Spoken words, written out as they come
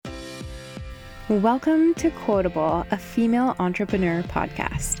Welcome to Quotable, a female entrepreneur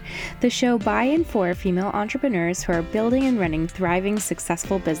podcast, the show by and for female entrepreneurs who are building and running thriving,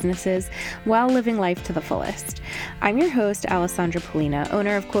 successful businesses while living life to the fullest. I'm your host, Alessandra Polina,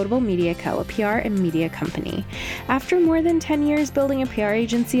 owner of Quotable Media Co., a PR and media company. After more than 10 years building a PR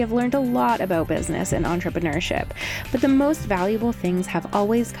agency, I've learned a lot about business and entrepreneurship, but the most valuable things have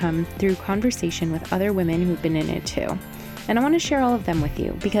always come through conversation with other women who've been in it too. And I want to share all of them with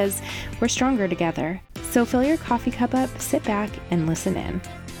you because we're stronger together. So fill your coffee cup up, sit back, and listen in.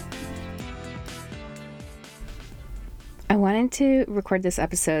 I wanted to record this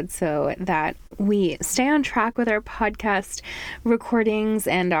episode so that we stay on track with our podcast recordings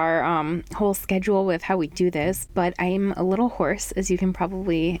and our whole schedule with how we do this, but I'm a little hoarse, as you can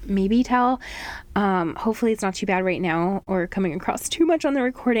probably maybe tell. Hopefully it's not too bad right now or coming across too much on the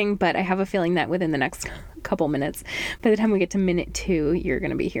recording, but I have a feeling that within the next couple minutes, by the time we get to minute 2, you're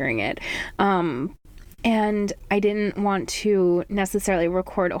going to be hearing it. And I didn't want to necessarily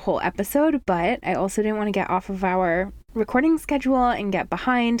record a whole episode, but I also didn't want to get off of our recording schedule and get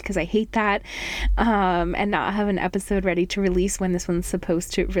behind, because I hate that, and not have an episode ready to release when this one's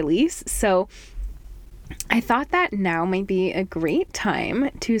supposed to release. So I thought that now might be a great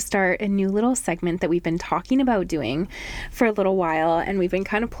time to start a new little segment that we've been talking about doing for a little while, and we've been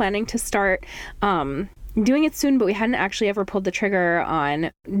kind of planning to start doing it soon, but we hadn't actually ever pulled the trigger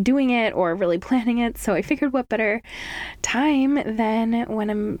on doing it or really planning it. So I figured what better time than when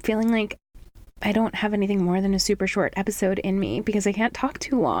I'm feeling like I don't have anything more than a super short episode in me, because I can't talk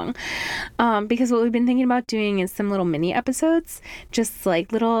too long. Because what we've been thinking about doing is some little mini episodes, just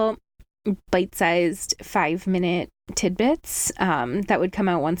like little bite-sized 5-minute tidbits that would come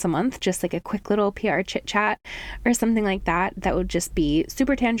out once a month, just like a quick little PR chit chat or something like that. That would just be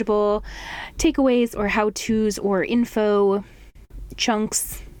super tangible takeaways or how-tos or info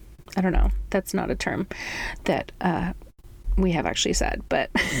chunks. I don't know. That's not a term that we have actually said,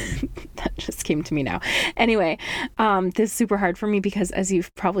 but that just came to me now. Anyway, this is super hard for me because, as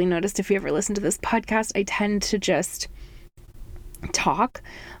you've probably noticed if you ever listen to this podcast, I tend to just talk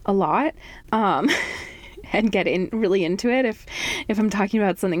a lot and get really into it if I'm talking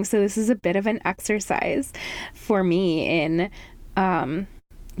about something. So this is a bit of an exercise for me in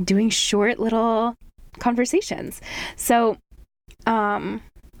doing short little conversations. So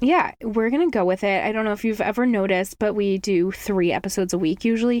yeah, we're going to go with it. I don't know if you've ever noticed, but we do 3 episodes a week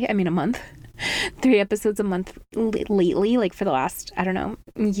usually. I mean, a month. 3 episodes a month lately, like for the last, I don't know,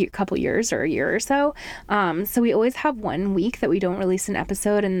 couple years or a year or so. So we always have one week that we don't release an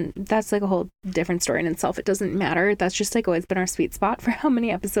episode, and that's like a whole different story in itself. It doesn't matter. That's just like always been our sweet spot for how many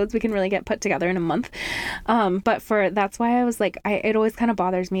episodes we can really get put together in a month. But that's why I was like, it always kind of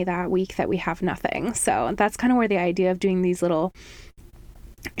bothers me that week that we have nothing. So that's kind of where the idea of doing these little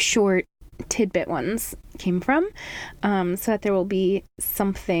short tidbit ones came from, so that there will be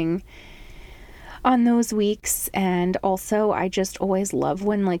something on those weeks. And also, I just always love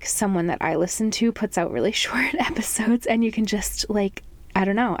when like someone that I listen to puts out really short episodes, and you can just like, I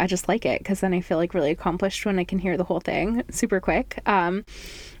don't know, I just like it because then I feel like really accomplished when I can hear the whole thing super quick. And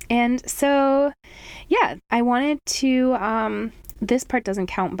so yeah, I wanted to this part doesn't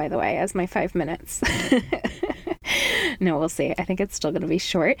count, by the way, as my 5 minutes. No, we'll see. I think it's still going to be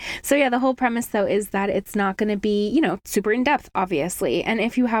short. So yeah, the whole premise though is that it's not going to be, super in depth, obviously. And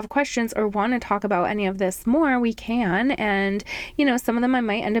if you have questions or want to talk about any of this more, we can. And, some of them I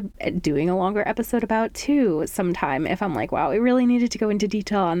might end up doing a longer episode about too sometime if I'm like, wow, we really needed to go into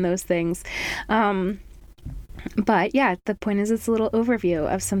detail on those things. But yeah, the point is it's a little overview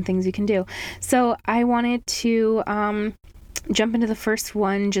of some things you can do. So I wanted to jump into the first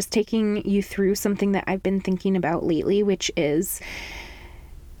one, just taking you through something that I've been thinking about lately, which is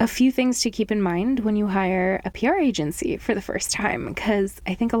a few things to keep in mind when you hire a PR agency for the first time, because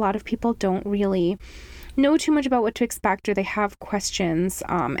I think a lot of people don't really know too much about what to expect, or they have questions,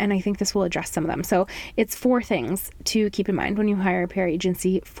 and I think this will address some of them. So it's 4 things to keep in mind when you hire a PR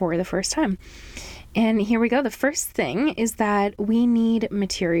agency for the first time. And here we go. The first thing is that we need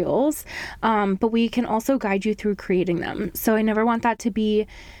materials, but we can also guide you through creating them. So I never want that to be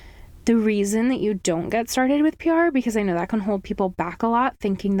the reason that you don't get started with PR, because I know that can hold people back a lot,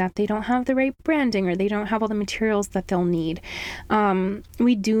 thinking that they don't have the right branding or they don't have all the materials that they'll need.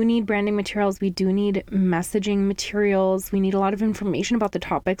 We do need branding materials. We do need messaging materials. We need a lot of information about the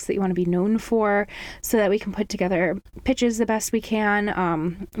topics that you want to be known for so that we can put together pitches the best we can,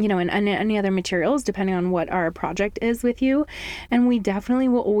 and any other materials depending on what our project is with you. And we definitely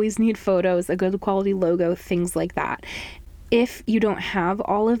will always need photos, a good quality logo, things like that. If you don't have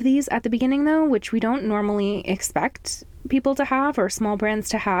all of these at the beginning, though, which we don't normally expect people to have or small brands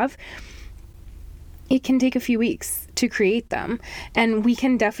to have, it can take a few weeks to create them, and we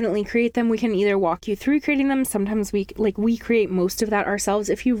can definitely create them. We can either walk you through creating them. Sometimes we create most of that ourselves.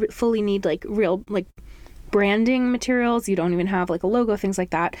 If you fully need like real like branding materials, you don't even have like a logo, things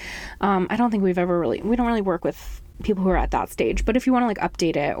like that. I don't think we don't really work with people who are at that stage. But if you want to like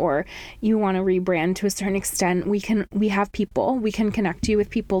update it, or you want to rebrand to a certain extent, we can connect you with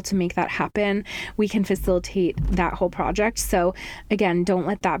people to make that happen. We can facilitate that whole project. So again, don't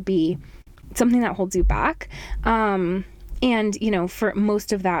let that be something that holds you back. And, for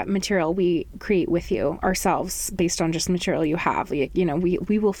most of that material, we create with you ourselves based on just material you have. We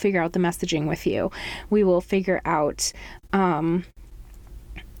will figure out the messaging with you. We will figure out,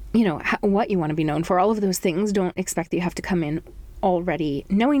 what you want to be known for. All of those things. Don't expect that you have to come in already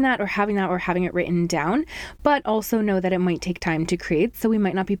knowing that or having it written down, but also know that it might take time to create. So we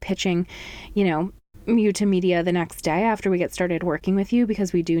might not be pitching, you to media the next day after we get started working with you,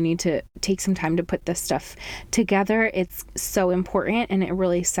 because we do need to take some time to put this stuff together. It's so important, and it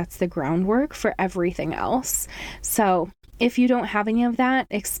really sets the groundwork for everything else. So if you don't have any of that,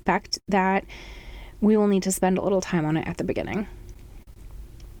 expect that we will need to spend a little time on it at the beginning.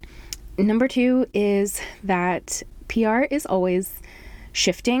 Number 2 is that PR is always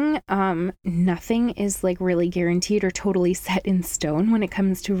shifting. Nothing is like really guaranteed or totally set in stone when it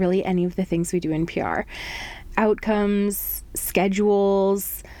comes to really any of the things we do in PR. Outcomes,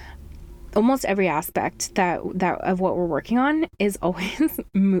 schedules, almost every aspect that of what we're working on is always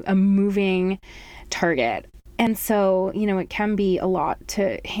a moving target. And so, it can be a lot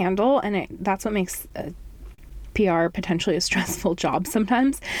to handle, and that's what makes PR potentially a stressful job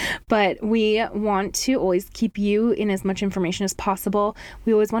sometimes. But we want to always keep you in as much information as possible.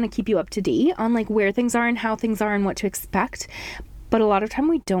 We always want to keep you up to date on like where things are and how things are and what to expect. But a lot of time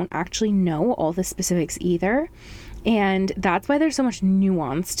we don't actually know all the specifics either. And that's why there's so much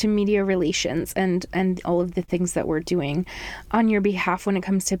nuance to media relations and all of the things that we're doing on your behalf when it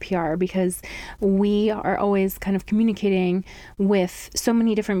comes to PR, because we are always kind of communicating with so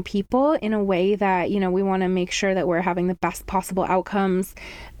many different people in a way that, we want to make sure that we're having the best possible outcomes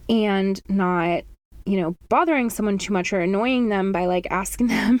and not bothering someone too much or annoying them by like asking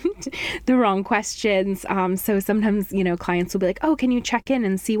them the wrong questions. So sometimes, clients will be like, oh, can you check in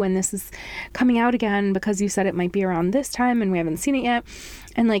and see when this is coming out again? Because you said it might be around this time and we haven't seen it yet.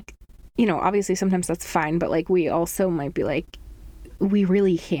 And like, obviously sometimes that's fine, but like we also might be like, we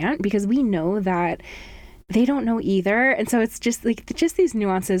really can't, because we know that they don't know either. And so it's just these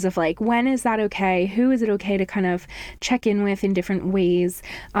nuances of like, when is that okay? Who is it okay to kind of check in with in different ways?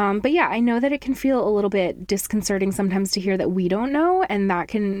 But yeah, I know that it can feel a little bit disconcerting sometimes to hear that we don't know, and that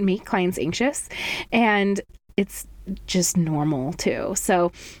can make clients anxious, and it's just normal too.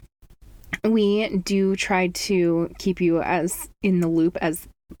 So we do try to keep you as in the loop as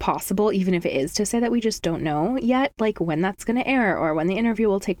possible, even if it is to say that we just don't know yet, like when that's going to air or when the interview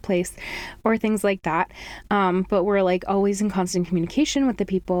will take place or things like that. But we're like always in constant communication with the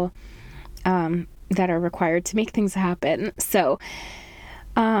people that are required to make things happen. So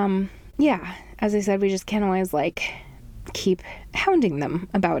yeah, as I said, we just can't always like keep hounding them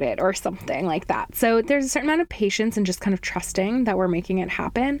about it or something like that. So there's a certain amount of patience and just kind of trusting that we're making it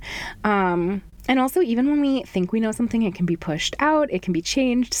happen. And also, even when we think we know something, it can be pushed out, it can be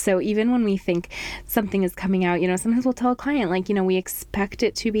changed. So even when we think something is coming out, sometimes we'll tell a client, like, we expect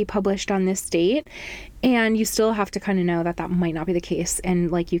it to be published on this date, and you still have to kind of know that that might not be the case.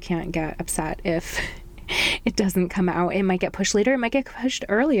 And like, you can't get upset if it doesn't come out. It might get pushed later. It might get pushed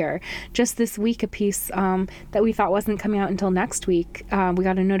earlier. Just this week, a piece that we thought wasn't coming out until next week, we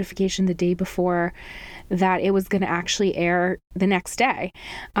got a notification the day before that it was going to actually air the next day.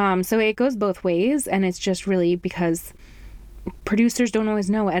 So it goes both ways, and it's just really because producers don't always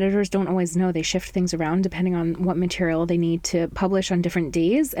know, editors don't always know. They shift things around depending on what material they need to publish on different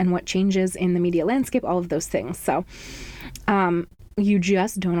days and what changes in the media landscape, all of those things. So you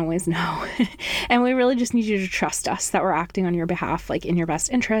just don't always know. And we really just need you to trust us that we're acting on your behalf, like in your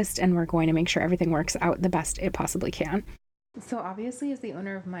best interest, and we're going to make sure everything works out the best it possibly can. So obviously, as the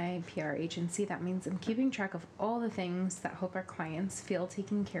owner of my PR agency, that means I'm keeping track of all the things that help our clients feel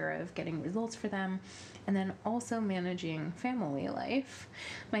taken care of, getting results for them, and then also managing family life.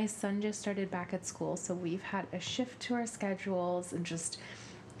 My son just started back at school, so we've had a shift to our schedules and just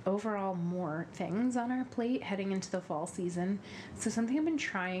overall more things on our plate heading into the fall season. So something I've been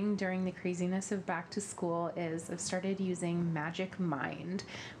trying during the craziness of back to school is I've started using Magic Mind,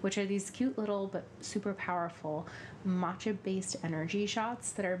 which are these cute little but super powerful matcha based energy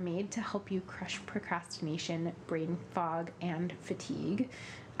shots that are made to help you crush procrastination, brain fog, and fatigue.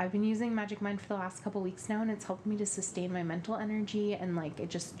 I've been using Magic Mind for the last couple weeks now, and it's helped me to sustain my mental energy, and like I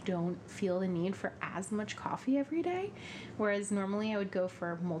just don't feel the need for as much coffee every day, whereas normally I would go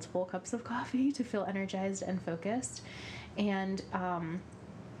for multiple cups of coffee to feel energized and focused. And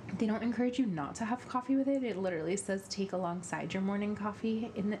they don't encourage you not to have coffee with it. It literally says take alongside your morning coffee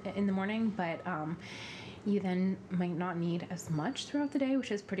in the morning, but you then might not need as much throughout the day,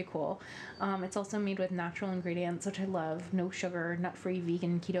 which is pretty cool. It's also made with natural ingredients, which I love. No sugar, nut-free,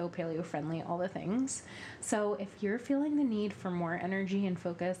 vegan, keto, paleo-friendly, all the things. So if you're feeling the need for more energy and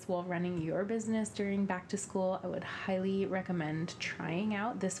focus while running your business during back to school, I would highly recommend trying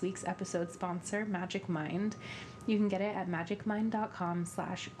out this week's episode sponsor, Magic Mind. You can get it at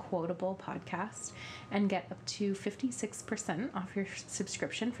magicmind.com/quotablepodcast and get up to 56% off your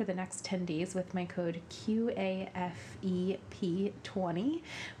subscription for the next 10 days with my code QAFEP20,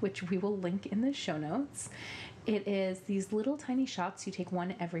 which we will link in the show notes. It is these little tiny shots. You take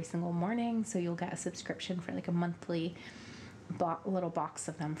one every single morning, so you'll get a subscription for like a monthly little box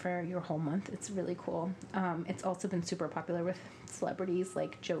of them for your whole month. It's really cool. It's also been super popular with celebrities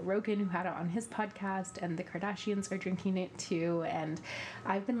like Joe Rogan, who had it on his podcast, and the Kardashians are drinking it too. And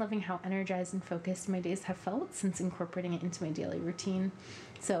I've been loving how energized and focused my days have felt since incorporating it into my daily routine.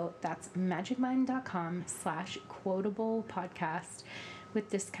 So that's magicmind.com/quotablepodcast with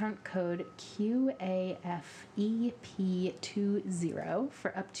discount code QAFEP20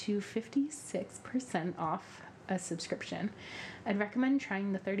 for up to 56% off a subscription. I'd recommend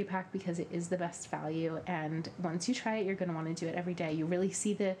trying the 30 pack because it is the best value, and once you try it, you're going to want to do it every day. You really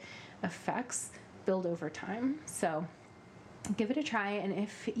see the effects build over time. So give it a try, and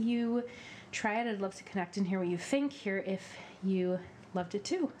if you try it, I'd love to connect and hear what you think, hear if you loved it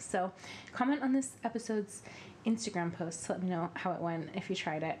too. So comment on this episode's Instagram post to let me know how it went, if you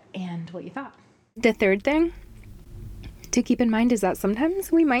tried it, and what you thought. The third thing to keep in mind is that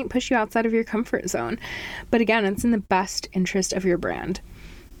sometimes we might push you outside of your comfort zone. But again, it's in the best interest of your brand.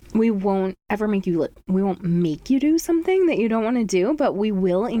 We won't ever make you do something that you don't want to do, but we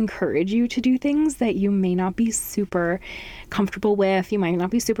will encourage you to do things that you may not be super comfortable with, you might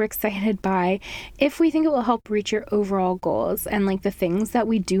not be super excited by, if we think it will help reach your overall goals and like the things that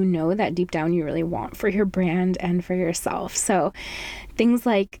we do know that deep down you really want for your brand and for yourself. So things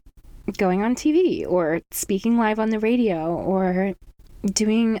like going on TV or speaking live on the radio or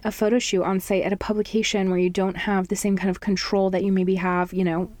doing a photo shoot on site at a publication where you don't have the same kind of control that you maybe have,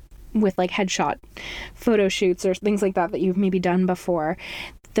 with like headshot photo shoots or things like that you've maybe done before.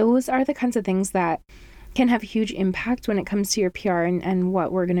 Those are the kinds of things that can have a huge impact when it comes to your PR and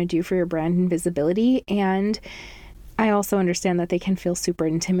what we're going to do for your brand and visibility. And I also understand that they can feel super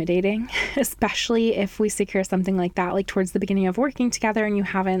intimidating, especially if we secure something like that, like towards the beginning of working together and you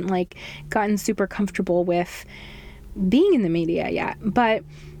haven't like gotten super comfortable with being in the media yet. But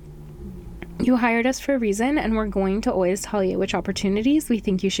you hired us for a reason, and we're going to always tell you which opportunities we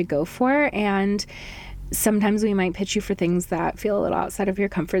think you should go for. And sometimes we might pitch you for things that feel a little outside of your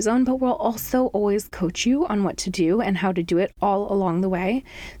comfort zone, but we'll also always coach you on what to do and how to do it all along the way.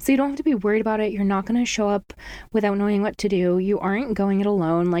 So you don't have to be worried about it. You're not going to show up without knowing what to do. You aren't going it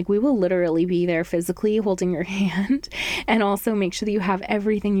alone. Like, we will literally be there physically holding your hand and also make sure that you have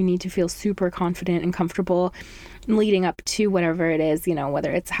everything you need to feel super confident and comfortable leading up to whatever it is,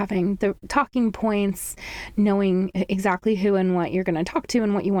 whether it's having the talking points, knowing exactly who and what you're going to talk to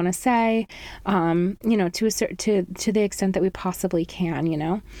and what you want to say, to the extent that we possibly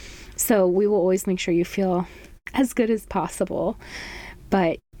can, So we will always make sure you feel as good as possible,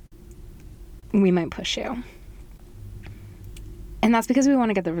 but we might push you. And that's because we want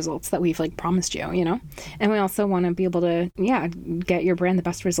to get the results that we've promised you, and we also want to be able to, get your brand the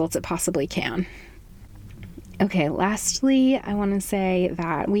best results it possibly can. Okay, lastly, I want to say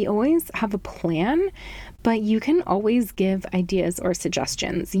that we always have a plan, but you can always give ideas or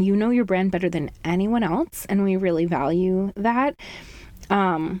suggestions. You know your brand better than anyone else, and we really value that.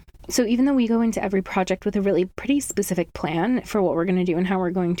 So even though we go into every project with a really pretty specific plan for what we're going to do and how we're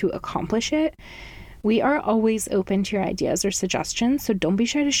going to accomplish it, we are always open to your ideas or suggestions, so don't be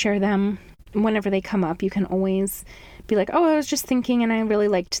shy to share them. Whenever they come up, you can always be like, oh, I was just thinking and I really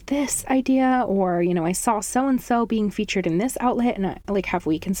liked this idea, or, I saw so-and-so being featured in this outlet and have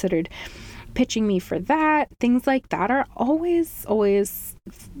we considered pitching me for that? Things like that are always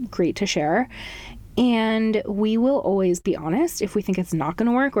great to share. And we will always be honest if we think it's not going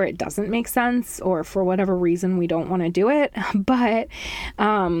to work or it doesn't make sense or for whatever reason we don't want to do it. But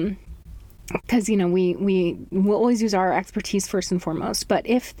because, you know, we will always use our expertise first and foremost. But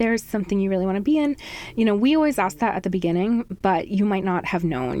if there's something you really want to be in, you know, we always ask that at the beginning, but you might not have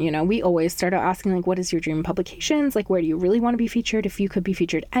known. You know, we always start out asking, like, what is your dream publications? Like, where do you really want to be featured? If you could be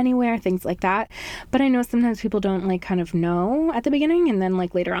featured anywhere, things like that. But I know sometimes people don't, like, kind of know at the beginning, and then,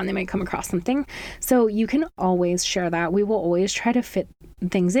 like, later on they might come across something. So you can always share that. We will always try to fit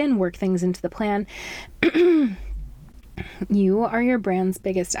things in, work things into the plan. You are your brand's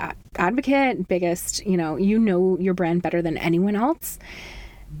biggest advocate, biggest, you know your brand better than anyone else.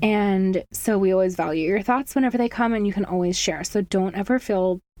 And so we always value your thoughts whenever they come, and you can always share. So don't ever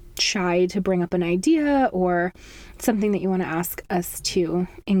feel shy to bring up an idea or something that you want to ask us to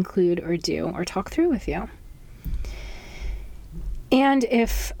include or do or talk through with you. And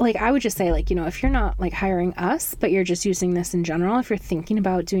if, like, I would just say, like, you know, if you're not, like, hiring us, but you're just using this in general, if you're thinking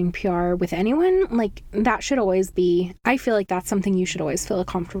about doing PR with anyone, like, that should always be, I feel like that's something you should always feel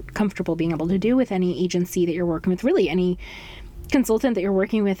comfortable being able to do with any agency that you're working with, really any consultant that you're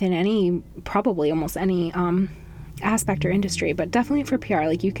working with in any, probably almost any aspect or industry, but definitely for PR,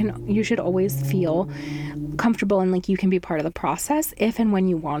 like, you should always feel comfortable and like you can be part of the process if and when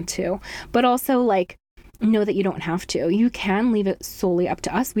you want to. But also, like, know that you don't have to. You can leave it solely up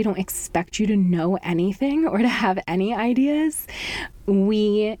to us. We don't expect you to know anything or to have any ideas.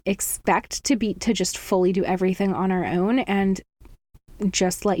 We expect to just fully do everything on our own and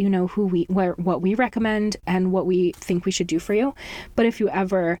just let you know what we recommend and what we think we should do for you. But if you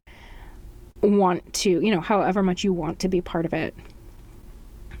ever want to, you know, however much you want to be part of it,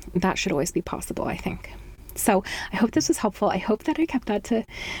 that should always be possible, I think. So I hope this was helpful. I hope that I kept that to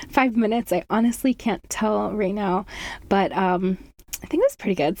 5 minutes. I honestly can't tell right now, but I think it was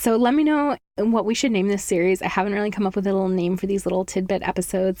pretty good. So let me know what we should name this series. I haven't really come up with a little name for these little tidbit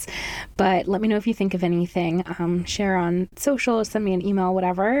episodes, but let me know if you think of anything. Share on social, send me an email,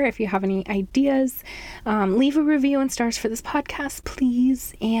 whatever. If you have any ideas, leave a review and stars for this podcast,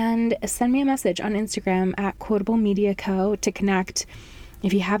 please. And send me a message on Instagram at Quotable Media Co. to connect.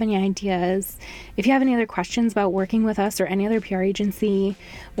 If you have any ideas, if you have any other questions about working with us or any other PR agency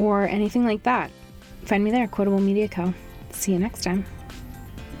or anything like that, find me there, Quotable Media Co. See you next time.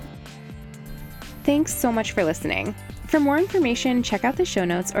 Thanks so much for listening. For more information, check out the show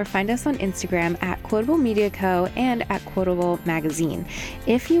notes or find us on Instagram at Quotable Media Co. and at Quotable Magazine.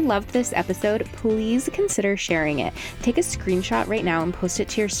 If you loved this episode, please consider sharing it. Take a screenshot right now and post it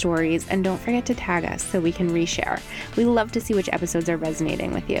to your stories, and don't forget to tag us so we can reshare. We love to see which episodes are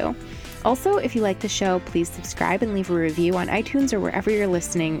resonating with you. Also, if you like the show, please subscribe and leave a review on iTunes or wherever you're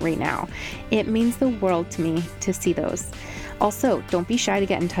listening right now. It means the world to me to see those. Also, don't be shy to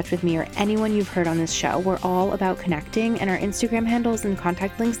get in touch with me or anyone you've heard on this show. We're all about connecting, and our Instagram handles and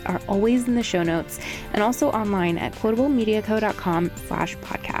contact links are always in the show notes and also online at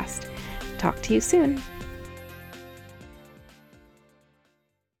quotablemediaco.com/podcast. Talk to you soon.